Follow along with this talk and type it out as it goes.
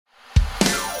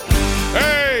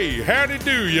howdy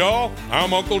do, y'all.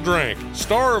 I'm Uncle Drank,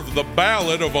 star of The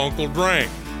Ballad of Uncle Drank.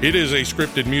 It is a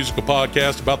scripted musical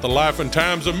podcast about the life and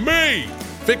times of me,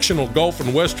 fictional golf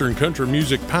and western country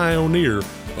music pioneer,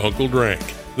 Uncle Drank.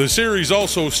 The series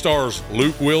also stars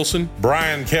Luke Wilson,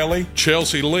 Brian Kelly,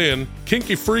 Chelsea Lynn,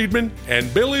 Kinky Friedman,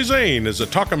 and Billy Zane as a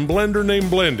talking blender named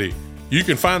Blendy. You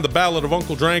can find The Ballad of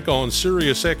Uncle Drank on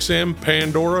SiriusXM,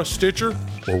 Pandora, Stitcher,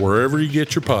 or wherever you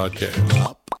get your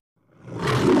podcasts.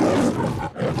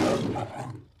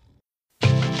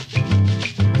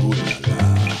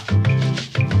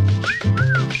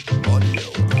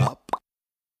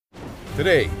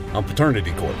 Today on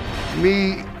Paternity Court.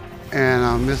 Me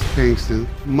and Miss Pinkston's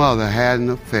mother had an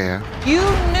affair. You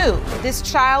knew this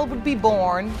child would be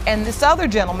born and this other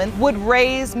gentleman would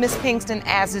raise Miss Pinkston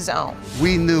as his own.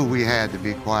 We knew we had to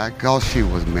be quiet because she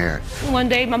was married. One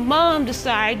day my mom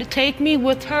decided to take me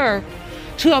with her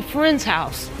to a friend's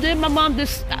house. Then my mom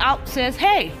just out says,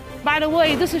 hey, by the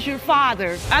way, this is your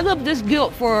father. I lived this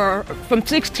guilt from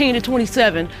 16 to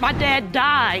 27. My dad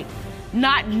died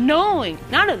not knowing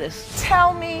none of this.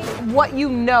 Tell me what you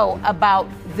know about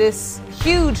this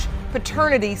huge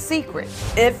paternity secret.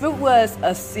 If it was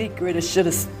a secret, it should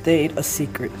have stayed a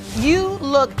secret. You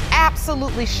look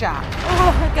absolutely shocked.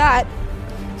 Oh my God.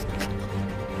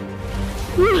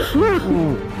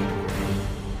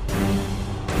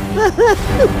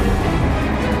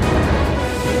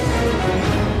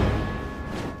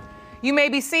 You may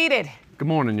be seated. Good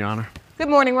morning, Your Honor. Good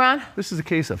morning, Ron. This is a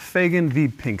case of Fagan v.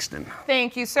 Pinkston.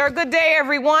 Thank you, sir. Good day,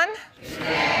 everyone.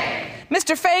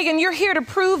 Mr. Fagan, you're here to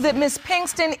prove that Miss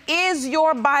Pinkston is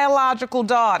your biological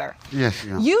daughter. Yes,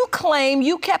 yeah. You claim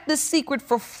you kept this secret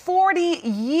for 40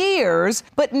 years,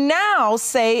 but now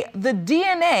say the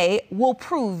DNA will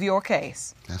prove your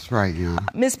case. That's right, yeah.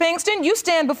 Miss Pinkston, you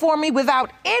stand before me without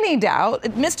any doubt.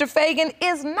 Mr. Fagan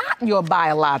is not your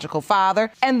biological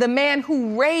father, and the man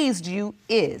who raised you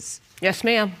is. Yes,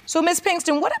 ma'am. So, Miss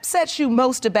Pinkston, what upsets you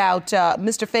most about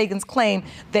Mr. Fagan's claim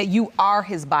that you are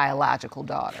his biological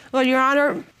daughter? Well, Your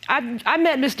Honor, I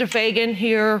met Mr. Fagan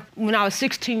here when I was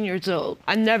 16 years old.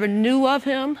 I never knew of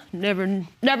him, never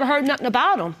heard nothing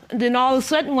about him. And then all of a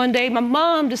sudden one day, my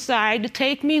mom decided to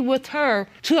take me with her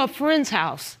to a friend's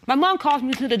house. My mom calls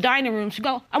me to the dining room. She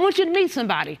goes, I want you to meet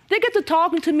somebody. They get to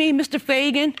talking to me, Mr.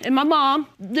 Fagan, and my mom.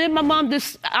 Then my mom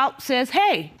just out says,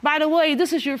 hey, by the way,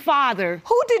 this is your father.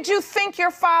 Who did you think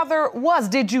your father was?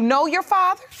 Did you know your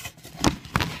father?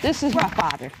 This is my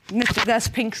father, Mr. Gus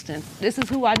Pinkston. This is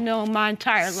who I've known my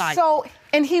entire life. So,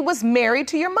 and he was married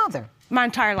to your mother? My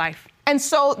entire life. And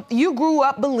so you grew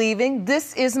up believing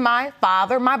this is my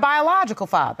father, my biological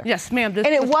father? Yes, ma'am. And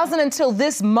it wasn't until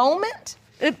this moment?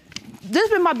 This has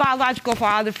been my biological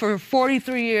father for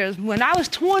 43 years. When I was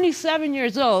 27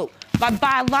 years old, my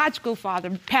biological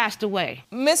father passed away.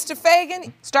 Mr.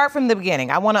 Fagan, start from the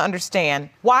beginning. I want to understand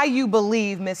why you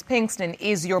believe Miss Pinkston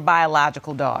is your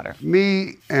biological daughter.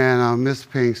 Me and Miss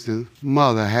Pinkston's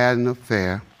mother had an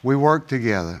affair. We worked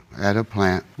together at a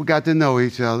plant. We got to know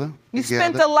each other. You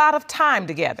spent a lot of time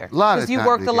together. Because you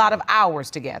worked a lot of hours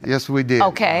together. Yes, we did.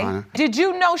 Okay. Did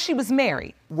you know she was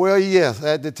married? Well, yes,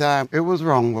 at the time. It was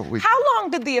wrong what we... How long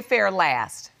did the affair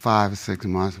last? 5 or 6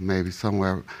 months, maybe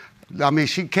somewhere. I mean,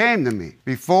 she came to me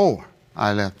before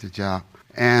I left the job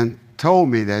and told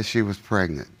me that she was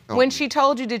pregnant. When she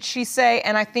told you, did she say,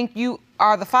 and I think you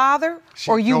are the father?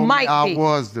 Or you might be? I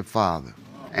was the father.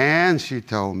 And she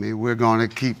told me we're going to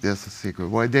keep this a secret.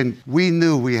 Well, then we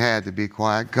knew we had to be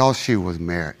quiet because she was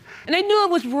married. And they knew it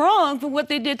was wrong for what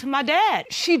they did to my dad.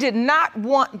 She did not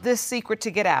want this secret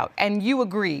to get out, and you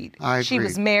agreed. I agreed. She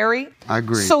was married. I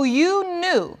agreed. So you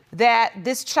knew that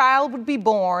this child would be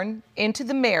born into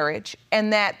the marriage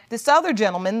and that this other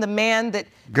gentleman, the man that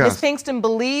Gus. Miss Pinkston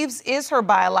believes is her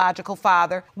biological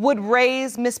father, would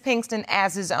raise Miss Pinkston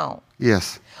as his own.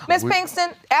 Yes. Miss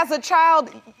Pinkston, as a child,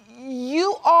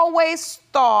 you always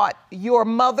thought your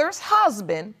mother's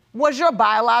husband was your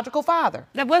biological father.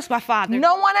 That was my father.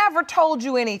 No one ever told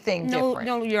you anything different.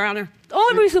 No, Your Honor. The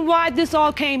only reason why this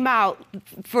all came out,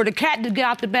 for the cat to get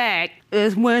out the bag,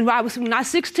 is when I was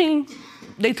 16,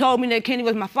 they told me that Kenny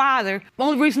was my father. The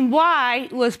only reason why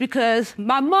was because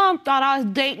my mom thought I was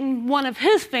dating one of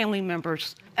his family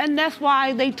members. And that's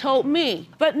why they told me.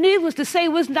 But needless to say,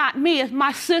 it was not me, it's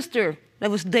my sister that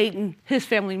was dating his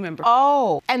family member.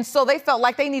 Oh, and so they felt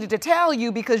like they needed to tell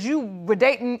you because you were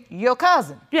dating your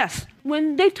cousin. Yes.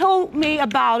 When they told me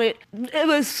about it, that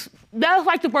was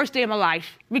like the worst day of my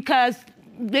life because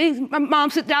my mom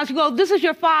sit down, she goes, "This is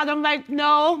your father." I'm like,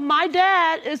 "No, my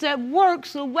dad is at work,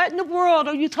 so what in the world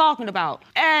are you talking about?"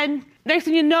 And next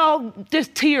thing you know, there's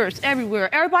tears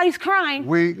everywhere. Everybody's crying.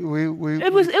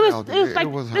 It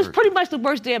was pretty much the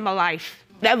worst day of my life.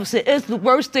 That was it. It's the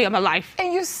worst day of my life.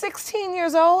 And you're 16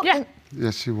 years old? Yeah.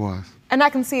 Yes, she was. And I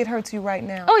can see it hurts you right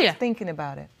now. Oh, yeah. Just thinking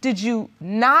about it. Did you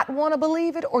not want to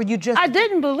believe it, or you just... I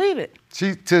didn't believe it.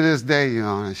 She, to this day, Your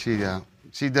Honor,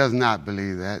 she does not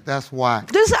believe that. That's why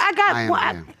I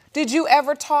am here. Did you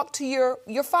ever talk to your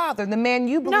father, the man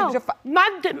you believe No, your father?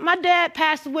 my dad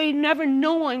passed away never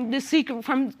knowing the secret.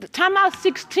 From the time I was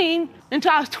 16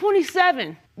 until I was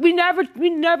 27, we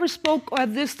never spoke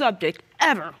of this subject,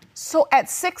 ever. So at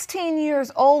 16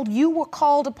 years old, you were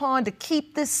called upon to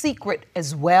keep this secret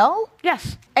as well?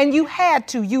 Yes. And you had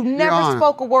to. You never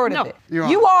spoke a word of it.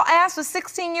 You all asked a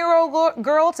 16-year-old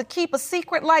girl to keep a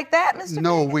secret like that, Mr.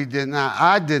 No, Fagan? we did not.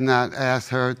 I did not ask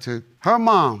her to. Her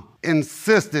mom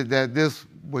insisted that this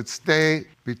would stay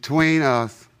between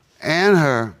us and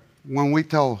her when we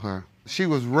told her. She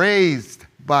was raised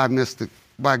by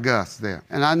Gus there.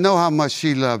 And I know how much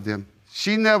she loved him.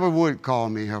 She never would call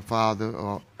me her father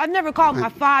or... I never called my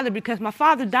father because my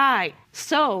father died.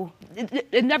 So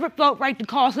it never felt right to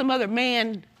call some other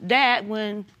man dad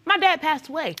when my dad passed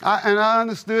away. And I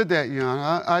understood that, Your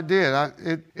Honor. I did.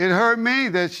 It hurt me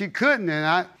that she couldn't.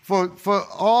 And for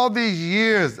all these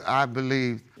years, I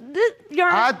believed.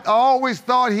 I always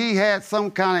thought he had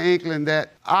some kind of inkling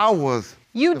that I was...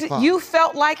 You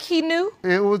felt like he knew?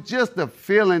 It was just a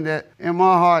feeling that in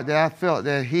my heart that I felt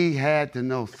that he had to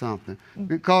know something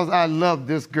because I loved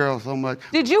this girl so much.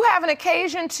 Did you have an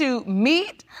occasion to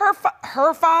meet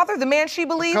her father, the man she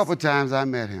believes? A couple times I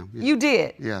met him. Yes. You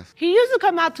did? Yes. He used to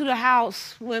come out to the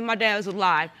house when my dad was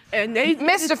alive. And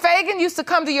Mr. Fagan used to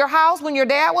come to your house when your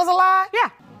dad was alive? Yeah.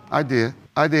 I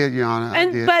did, Your Honor.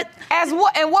 I did. But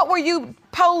what were you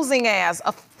posing as?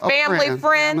 A family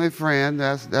friend? Family friend.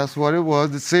 That's what it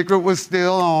was. The secret was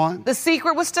still on. The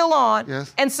secret was still on.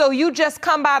 Yes. And so you just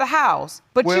come by the house,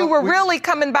 but you were really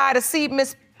coming by to see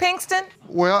Miss Pinkston?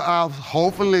 Well, I was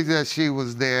hopefully that she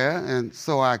was there, and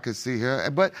so I could see her.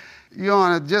 But, Your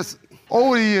Honor, just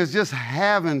over the years, just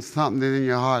having something in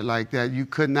your heart like that, you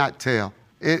could not tell.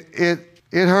 It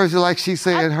hurts you, like she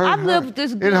said. It hurt I her. lived with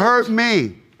this It hurt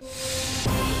me.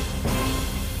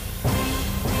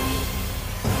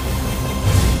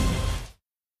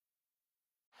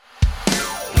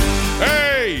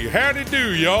 Hey, howdy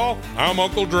do, y'all. I'm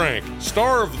Uncle Drank,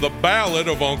 star of The Ballad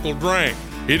of Uncle Drank.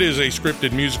 It is a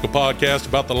scripted musical podcast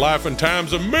about the life and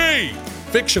times of me,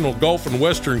 fictional Gulf and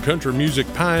Western country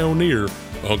music pioneer,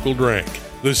 Uncle Drank.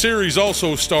 The series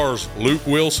also stars Luke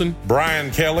Wilson,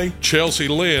 Brian Kelly, Chelsea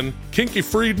Lynn, Kinky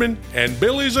Friedman, and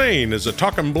Billy Zane as a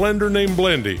talking blender named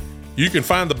Blendy. You can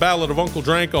find The Ballad of Uncle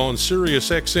Drank on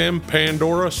SiriusXM,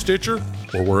 Pandora, Stitcher,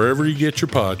 or wherever you get your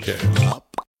podcasts.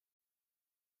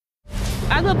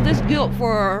 I lived this guilt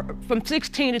from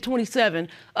 16 to 27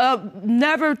 of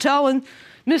never telling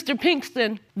Mr.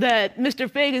 Pinkston that Mr.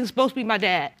 Fagan is supposed to be my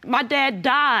dad. My dad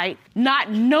died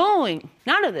not knowing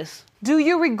none of this. Do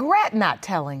you regret not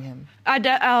telling him? I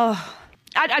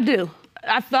do.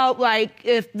 I felt like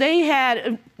if they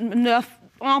had enough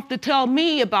to tell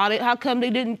me about it, how come they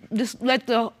didn't just let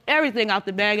everything out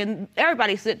the bag and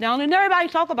everybody sit down and everybody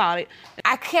talk about it?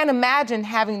 I can't imagine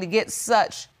having to get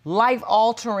such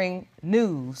life-altering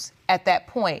news at that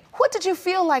point. What did you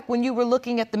feel like when you were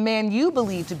looking at the man you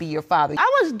believed to be your father?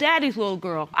 I was daddy's little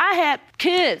girl. I had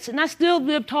kids, and I still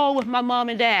lived home with my mom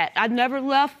and dad. I never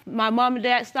left my mom and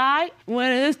dad's side.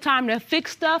 When it was time to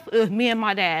fix stuff, it was me and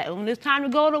my dad. When it's time to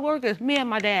go to work, it's me and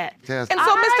my dad. Yes. And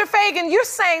so, Mr. Fagan, you're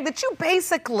saying that you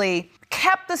basically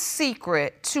kept the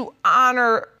secret to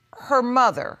honor her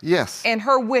mother. Yes. And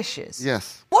her wishes.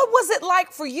 Yes. What was it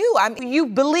like for you? I mean, you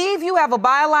believe you have a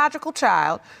biological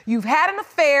child, you've had an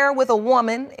affair with a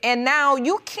woman, and now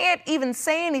you can't even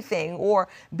say anything or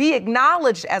be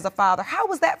acknowledged as a father. How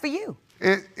was that for you?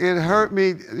 It hurt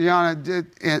me, Your Honor,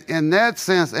 in that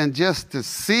sense, and just to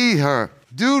see her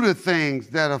do the things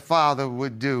that a father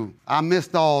would do. I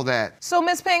missed all that. So,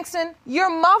 Miss Pinkston, your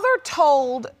mother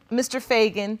told Mr.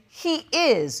 Fagan he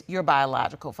is your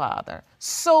biological father.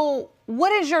 So,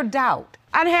 what is your doubt?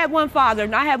 I had one father,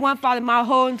 and I had one father my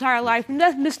whole entire life, and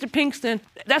that's Mr. Pinkston.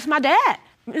 That's my dad.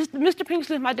 Mr.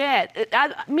 Pinkston is my dad.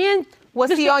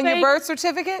 Was he on your birth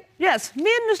certificate? Yes. Me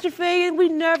and Mr. Fagan, we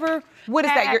never... What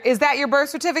is that? Is that your birth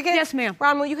certificate? Yes, ma'am.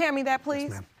 Ron, will you hand me that, please?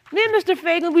 Yes, ma'am. Me and Mr.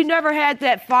 Fagan, we never had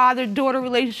that father-daughter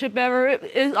relationship ever.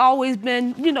 It's always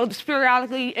been,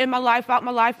 sporadically in my life, out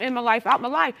my life, in my life, out my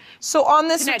life. So on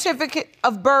this certificate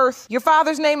of birth, your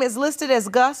father's name is listed as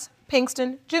Gus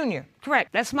Pinkston Jr.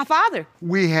 Correct. That's my father.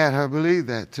 We had her believe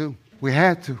that too. We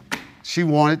had to. She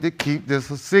wanted to keep this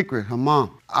a secret, her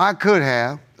mom. I could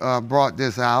have brought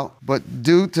this out, but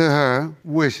due to her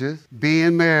wishes,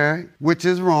 being married, which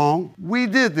is wrong, we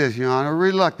did this, Your Honor,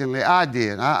 reluctantly. I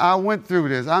did. I went through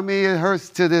this. I mean, it hurts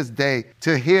to this day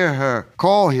to hear her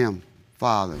call him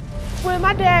father. When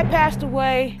my dad passed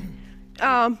away,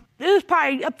 it was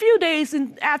probably a few days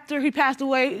after he passed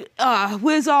away,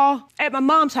 we was all at my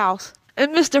mom's house.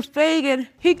 And Mr. Fagan,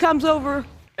 he comes over,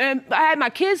 and I had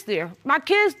my kids there. My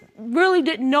kids really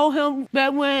didn't know him,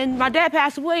 but when my dad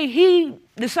passed away, he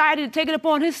decided to take it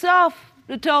upon himself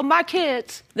to tell my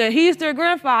kids that he's their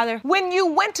grandfather. When you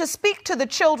went to speak to the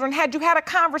children, had you had a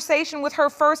conversation with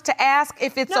her first to ask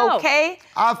if it's okay?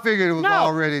 I figured it was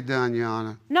already done, Your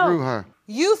Honor, through her.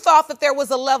 You thought that there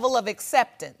was a level of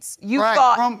acceptance. You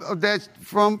thought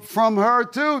from her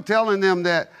too, telling them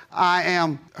that I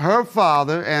am her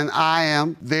father and I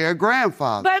am their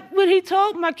grandfather. But when he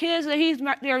told my kids that he's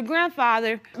their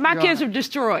grandfather, my kids were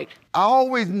destroyed. I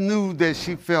always knew that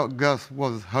she felt Gus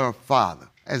was her father.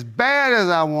 As bad as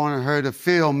I wanted her to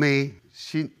feel me,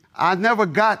 I never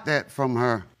got that from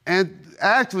her. And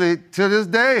actually, to this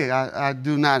day, I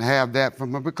do not have that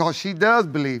from her because she does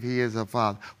believe he is her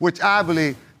father, which I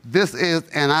believe this is,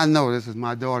 and I know this is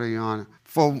my daughter, Your Honor.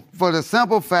 For the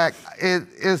simple fact,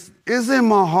 it's in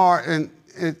my heart, and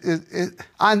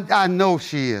I know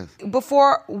she is.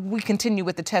 Before we continue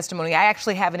with the testimony, I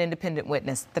actually have an independent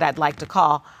witness that I'd like to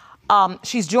call.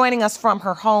 She's joining us from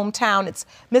her hometown. It's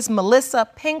Miss Melissa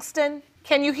Pinkston.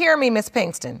 Can you hear me, Miss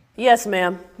Pinkston? Yes,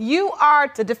 ma'am. You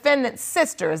are the defendant's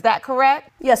sister, is that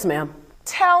correct? Yes, ma'am.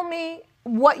 Tell me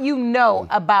what you know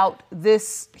about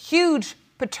this huge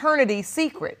paternity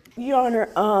secret. Your Honor,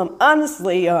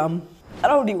 honestly, I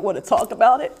don't even want to talk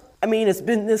about it. I mean, it's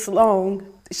been this long.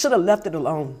 They should have left it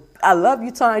alone. I love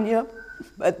you, Tanya,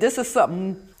 but this is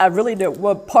something I really didn't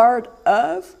want part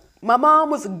of. My mom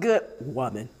was a good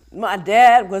woman. My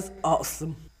dad was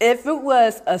awesome. If it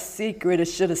was a secret, it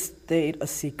should have stayed a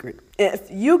secret. If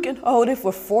you can hold it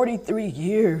for 43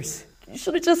 years, you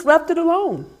should have just left it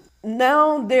alone.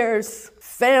 Now there's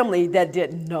family that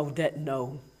didn't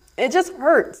know. It just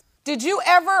hurts. Did you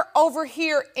ever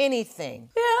overhear anything?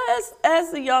 Yeah,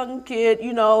 as a young kid,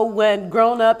 you know, when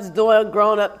grown-ups doing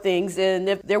grown-up things, and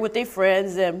if they're with their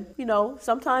friends, and, you know,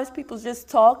 sometimes people just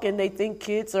talk and they think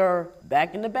kids are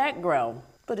back in the background.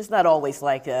 But it's not always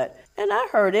like that. And I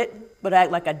heard it, but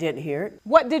act like I didn't hear it.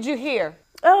 What did you hear?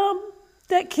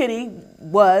 That Kitty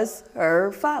was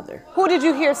her father. Who did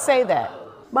you hear say that?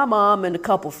 My mom and a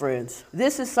couple friends.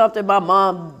 This is something my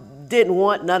mom didn't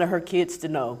want none of her kids to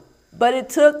know. But it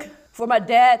took for my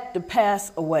dad to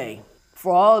pass away,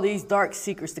 for all these dark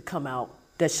secrets to come out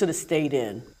that should have stayed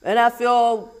in. And I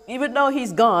feel, even though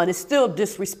he's gone, it's still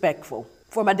disrespectful.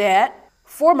 For my dad,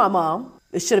 for my mom,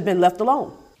 it should have been left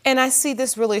alone. And I see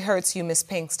this really hurts you, Miss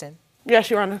Pinkston.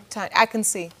 Yes, Your Honor. I can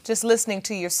see, just listening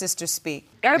to your sister speak.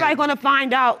 Everybody's going to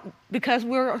find out because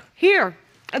we're here.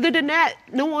 Other than that,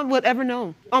 no one would ever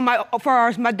know. As far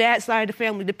as my dad's side of the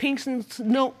family, the Pinkstons,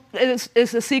 no, it's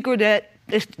a secret that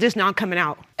is just not coming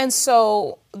out. And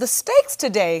so the stakes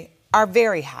today are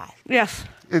very high. Yes.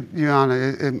 Your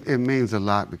Honor, it means a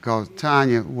lot because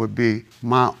Tanya would be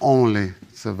my only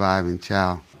surviving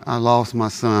child. I lost my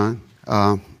son,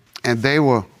 and they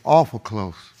were awful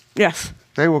close. Yes.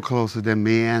 They were closer than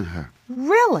me and her.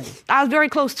 Really? I was very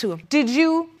close to him. Did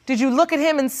you look at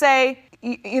him and say,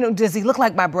 you know, does he look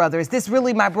like my brother? Is this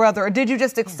really my brother? Or did you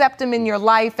just accept him in your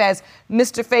life as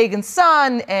Mr. Fagan's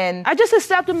son? And I just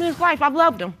accepted him in his life. I've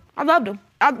loved him. Not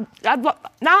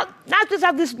just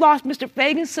I've just lost Mr.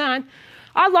 Fagan's son,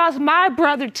 I lost my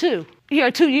brother too,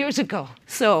 2 years ago.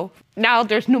 So now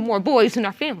there's no more boys in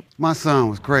our family. My son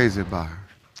was crazy about her.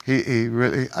 He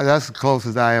really, that's the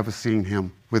closest I ever seen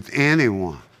him with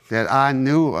anyone that I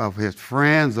knew of, his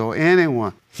friends or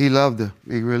anyone. He loved her.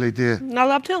 He really did. And I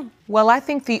loved him. Well, I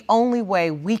think the only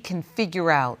way we can figure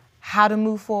out how to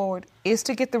move forward is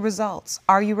to get the results.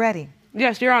 Are you ready?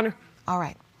 Yes, Your Honor. All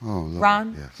right. Oh, Lord,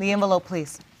 Ron, yes. the envelope,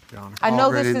 please. Your Honor. I know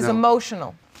Already this is know.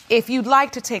 emotional. If you'd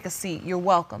like to take a seat, you're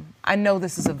welcome. I know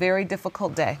this is a very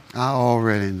difficult day. I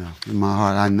already know. In my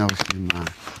heart, I know she's mine.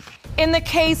 In the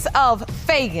case of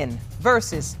Fagan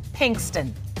versus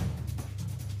Pinkston,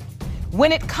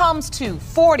 when it comes to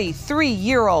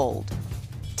 43-year-old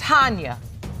Tanya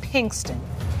Pinkston,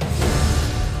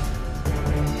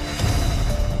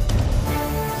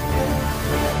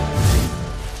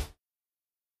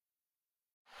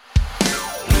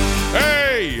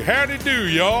 Hey, howdy do,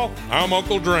 y'all. I'm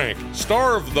Uncle Drank,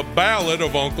 star of The Ballad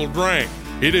of Uncle Drank.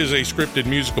 It is a scripted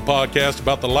musical podcast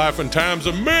about the life and times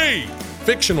of me,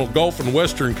 fictional Gulf and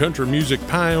Western country music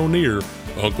pioneer,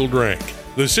 Uncle Drank.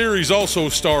 The series also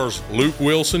stars Luke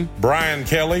Wilson, Brian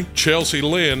Kelly, Chelsea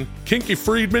Lynn, Kinky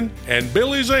Friedman, and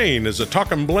Billy Zane as a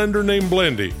talking blender named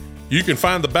Blendy. You can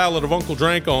find The Ballad of Uncle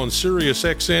Drank on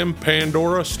SiriusXM,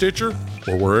 Pandora, Stitcher,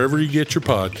 or wherever you get your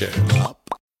podcasts.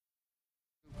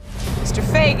 Mr.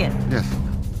 Fagan. Yes.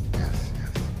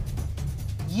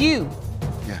 You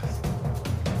Yes.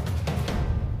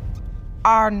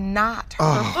 are not her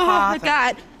Oh, father. my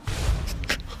God.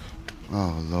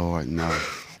 Oh, Lord, no.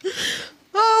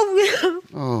 Oh,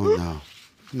 Oh,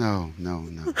 no.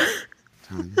 No.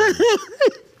 Tanya.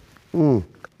 Oh,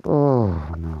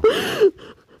 no.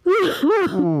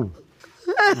 Oh,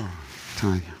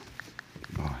 Tanya.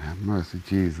 Lord, have mercy,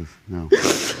 Jesus. No.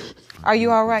 Are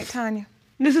you all right, Tanya?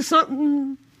 this is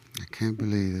something I can't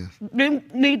believe this.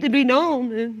 that need to be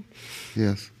known. And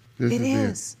Yes. This It is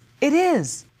is. It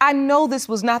is. I know this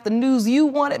was not the news you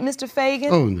wanted, Mr.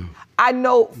 Fagan. Oh, no. I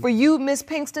know for you, Miss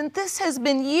Pinkston, this has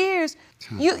been years.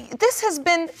 This has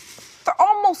been for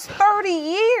almost 30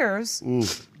 years.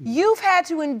 You've had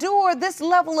to endure this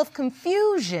level of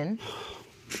confusion.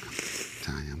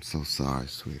 Tanya, I'm so sorry,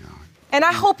 sweetheart. And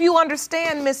I hope you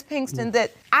understand, Miss Pinkston,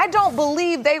 that I don't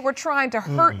believe they were trying to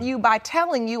hurt you by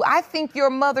telling you. I think your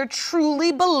mother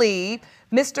truly believed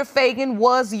Mr. Fagan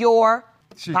was your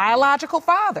biological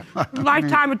father.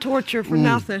 lifetime of torture for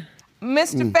nothing.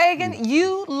 Mr. Fagan,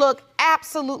 you look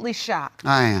absolutely shocked.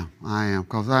 I am,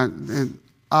 because I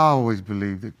always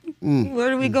believed it. Where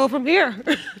do we go from here?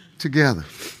 Together.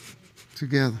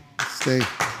 Stay.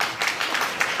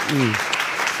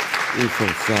 I'm so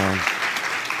sorry.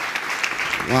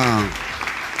 Wow.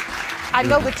 I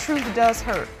know the truth does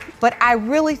hurt, but I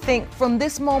really think from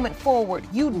this moment forward,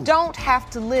 you don't have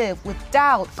to live with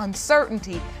doubt,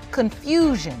 uncertainty,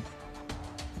 confusion.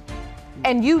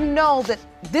 And you know that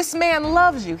this man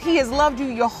loves you. He has loved you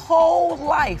your whole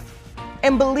life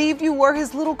and believed you were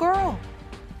his little girl.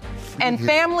 And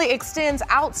family extends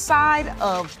outside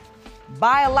of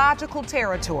biological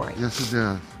territory. Yes, it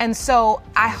does. And so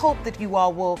I hope that you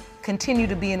all will continue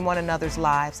to be in one another's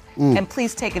lives. And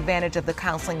please take advantage of the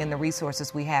counseling and the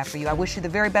resources we have for you. I wish you the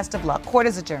very best of luck. Court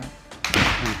is adjourned.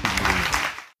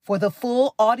 For the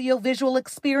full audio-visual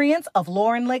experience of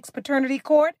Lauren Lake's Paternity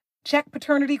Court, check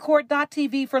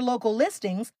paternitycourt.tv for local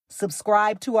listings,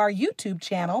 subscribe to our YouTube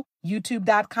channel,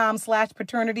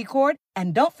 youtube.com/paternitycourt,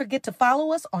 and don't forget to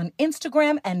follow us on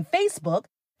Instagram and Facebook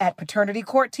at Paternity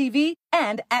Court TV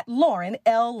and at Lauren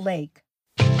L. Lake.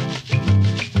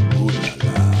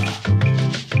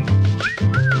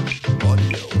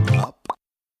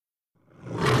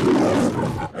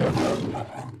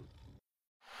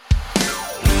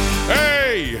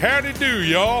 Hey, howdy do,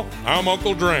 y'all. I'm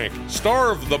Uncle Drank,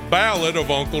 star of The Ballad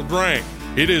of Uncle Drank.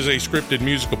 It is a scripted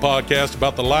musical podcast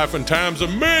about the life and times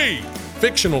of me,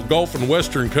 fictional Gulf and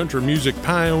Western country music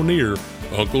pioneer,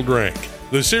 Uncle Drank.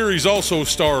 The series also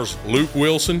stars Luke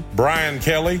Wilson, Brian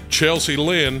Kelly, Chelsea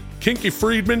Lynn, Kinky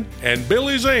Friedman, and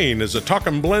Billy Zane as a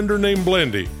talking blender named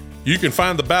Blendy. You can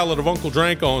find The Ballad of Uncle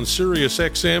Drank on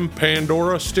SiriusXM,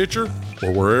 Pandora, Stitcher,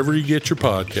 or wherever you get your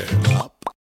podcasts.